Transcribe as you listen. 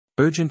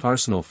Urgent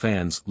Arsenal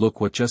fans,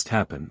 look what just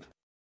happened.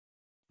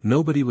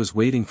 Nobody was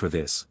waiting for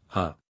this,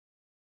 huh?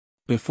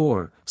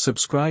 Before,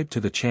 subscribe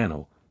to the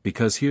channel,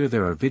 because here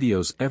there are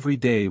videos every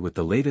day with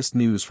the latest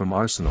news from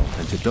Arsenal,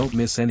 and to don't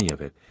miss any of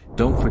it,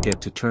 don't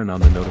forget to turn on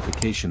the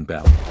notification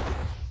bell.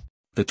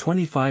 The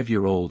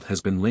 25-year-old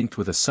has been linked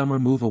with a summer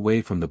move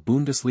away from the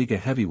Bundesliga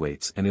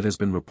heavyweights, and it has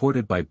been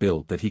reported by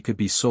Bild that he could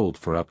be sold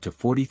for up to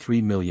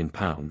 £43 million.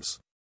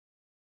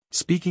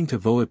 Speaking to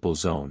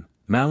Voetbalzone,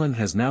 Malen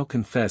has now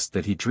confessed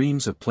that he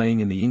dreams of playing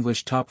in the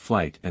English top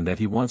flight and that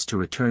he wants to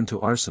return to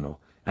Arsenal,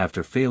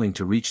 after failing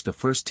to reach the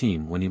first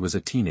team when he was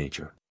a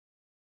teenager.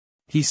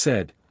 He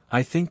said,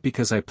 "I think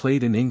because I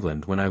played in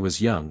England when I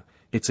was young,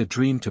 it's a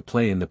dream to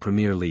play in the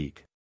Premier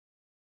League.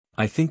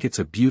 I think it's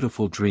a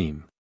beautiful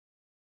dream.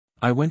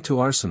 I went to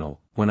Arsenal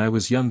when I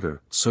was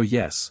younger, so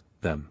yes,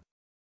 them.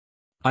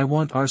 I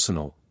want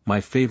Arsenal,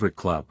 my favorite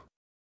club.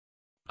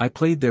 I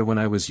played there when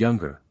I was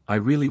younger, I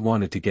really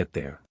wanted to get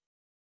there.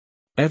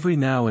 Every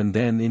now and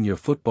then in your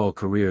football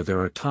career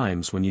there are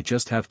times when you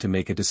just have to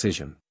make a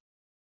decision.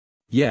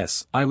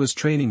 Yes, I was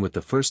training with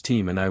the first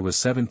team and I was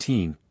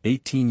 17,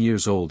 18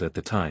 years old at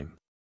the time.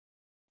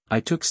 I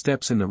took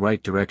steps in the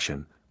right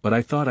direction, but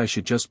I thought I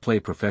should just play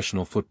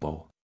professional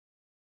football.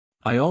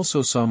 I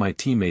also saw my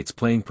teammates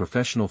playing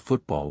professional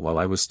football while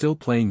I was still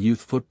playing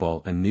youth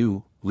football and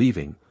knew,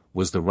 leaving,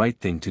 was the right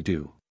thing to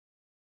do."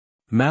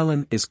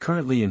 Malen is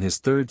currently in his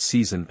third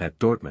season at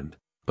Dortmund,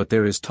 but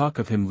there is talk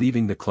of him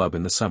leaving the club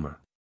in the summer.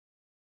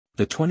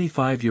 The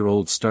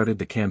 25-year-old started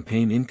the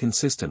campaign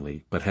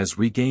inconsistently but has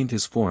regained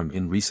his form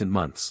in recent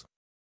months.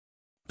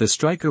 The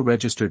striker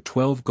registered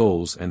 12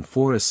 goals and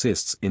 4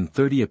 assists in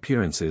 30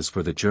 appearances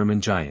for the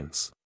German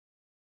Giants.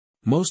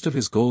 Most of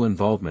his goal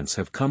involvements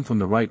have come from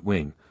the right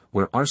wing,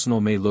 where Arsenal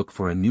may look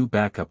for a new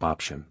backup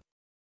option.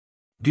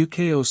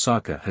 Bukayo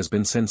Saka has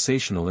been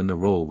sensational in the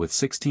role with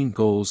 16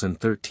 goals and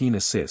 13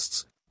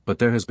 assists, but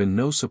there has been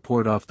no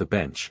support off the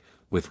bench,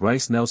 with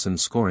Reiss Nelson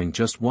scoring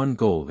just 1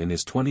 goal in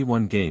his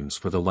 21 games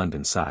for the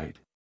London side.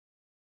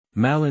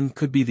 Malen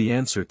could be the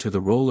answer to the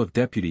role of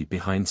deputy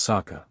behind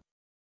Saka.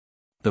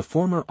 The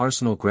former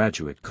Arsenal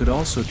graduate could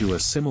also do a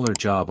similar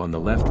job on the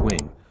left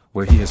wing,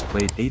 where he has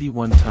played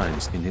 81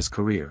 times in his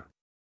career.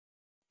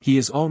 He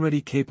is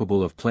already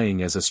capable of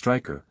playing as a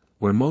striker,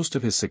 where most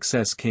of his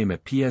success came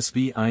at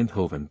PSV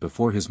Eindhoven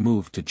before his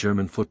move to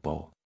German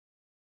football.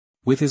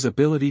 With his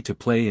ability to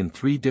play in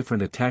 3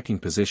 different attacking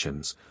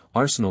positions,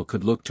 Arsenal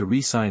could look to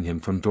re-sign him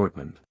from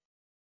Dortmund.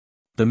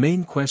 The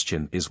main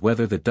question is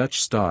whether the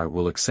Dutch star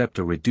will accept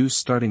a reduced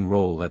starting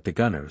role at the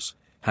Gunners,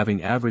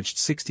 having averaged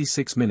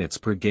 66 minutes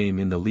per game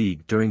in the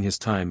league during his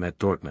time at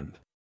Dortmund.